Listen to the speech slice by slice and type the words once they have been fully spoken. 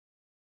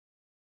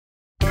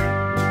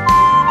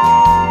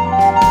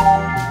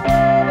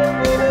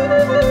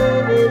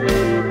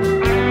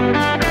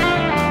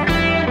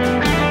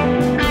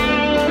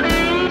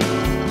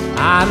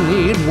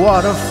need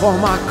water for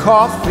my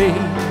coffee,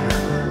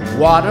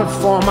 water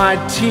for my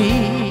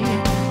tea.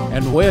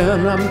 And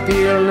when I'm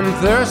feeling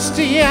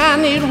thirsty, I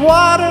need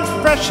water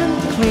fresh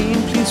and clean.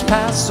 Please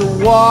pass the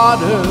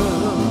water.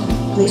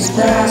 Please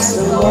pass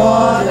the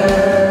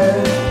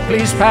water.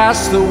 Please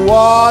pass the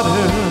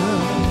water.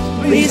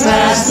 Please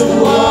pass the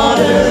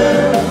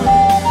water.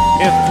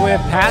 If we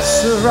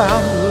pass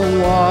around the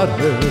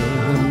water,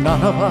 then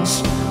none of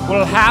us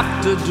will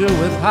have to do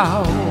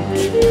without.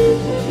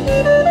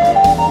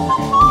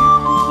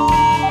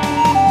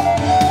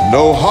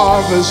 No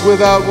harvest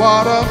without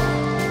water,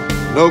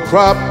 no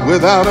crop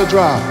without a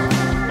drop.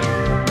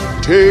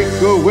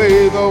 Take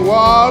away the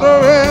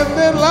water and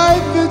then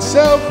life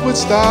itself would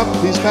stop.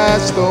 Please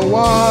pass the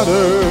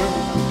water.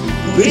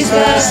 Please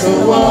pass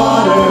the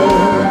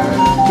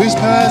water. Please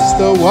pass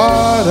the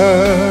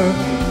water.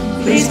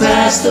 Please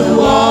pass the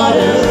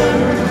water.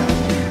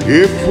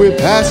 If we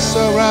pass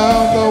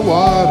around the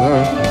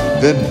water,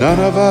 then none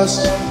of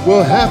us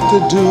will have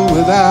to do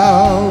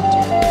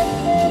without.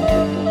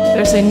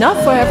 There's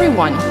enough for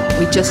everyone.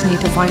 We just need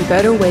to find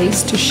better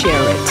ways to share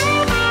it.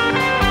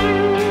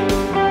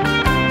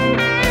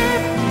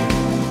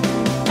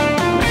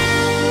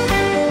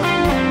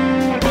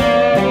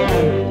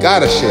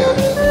 Gotta share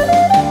it.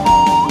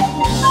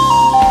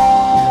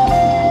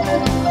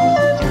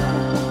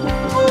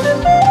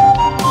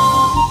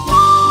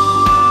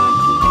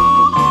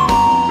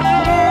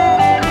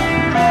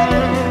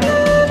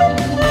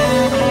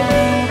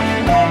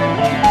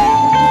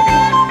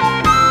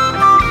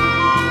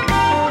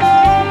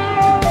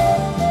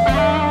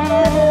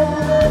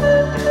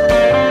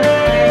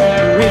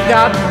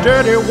 Got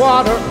dirty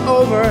water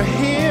over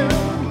here,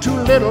 too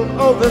little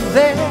over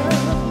there.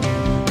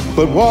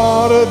 But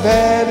water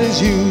that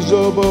is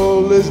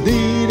usable is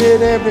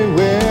needed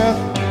everywhere.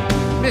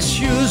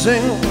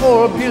 Misusing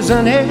or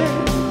abusing it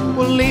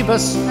will leave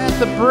us at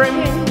the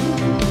brink.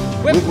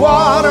 With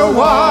water,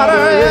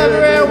 water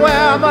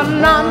everywhere, but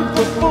none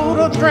for food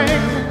or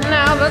drink.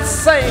 Now let's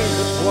say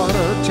that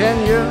water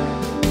tenure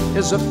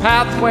is a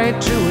pathway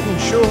to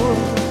ensure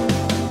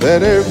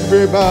that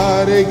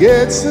everybody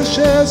gets a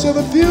share so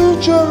the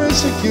future is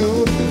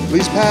secure.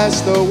 Please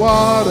pass the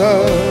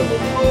water.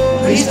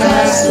 Please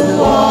pass the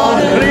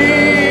water.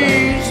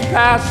 Please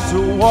pass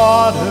the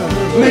water.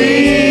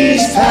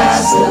 Please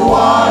pass the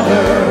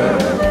water.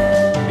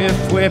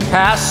 If we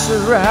pass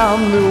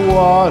around the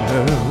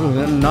water,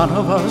 then none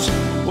of us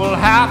will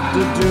have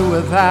to do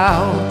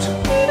without.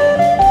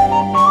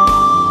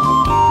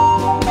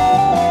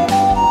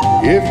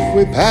 If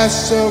we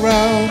pass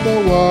around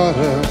the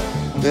water,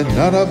 then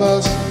none of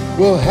us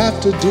will have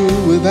to do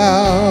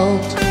without.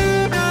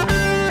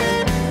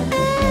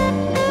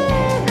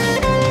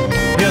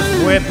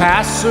 If we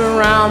pass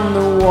around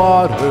the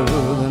water,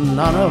 then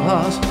none of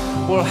us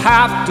will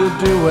have to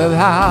do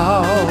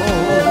without.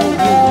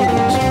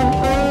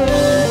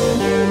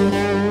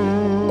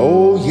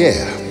 Oh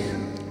yeah.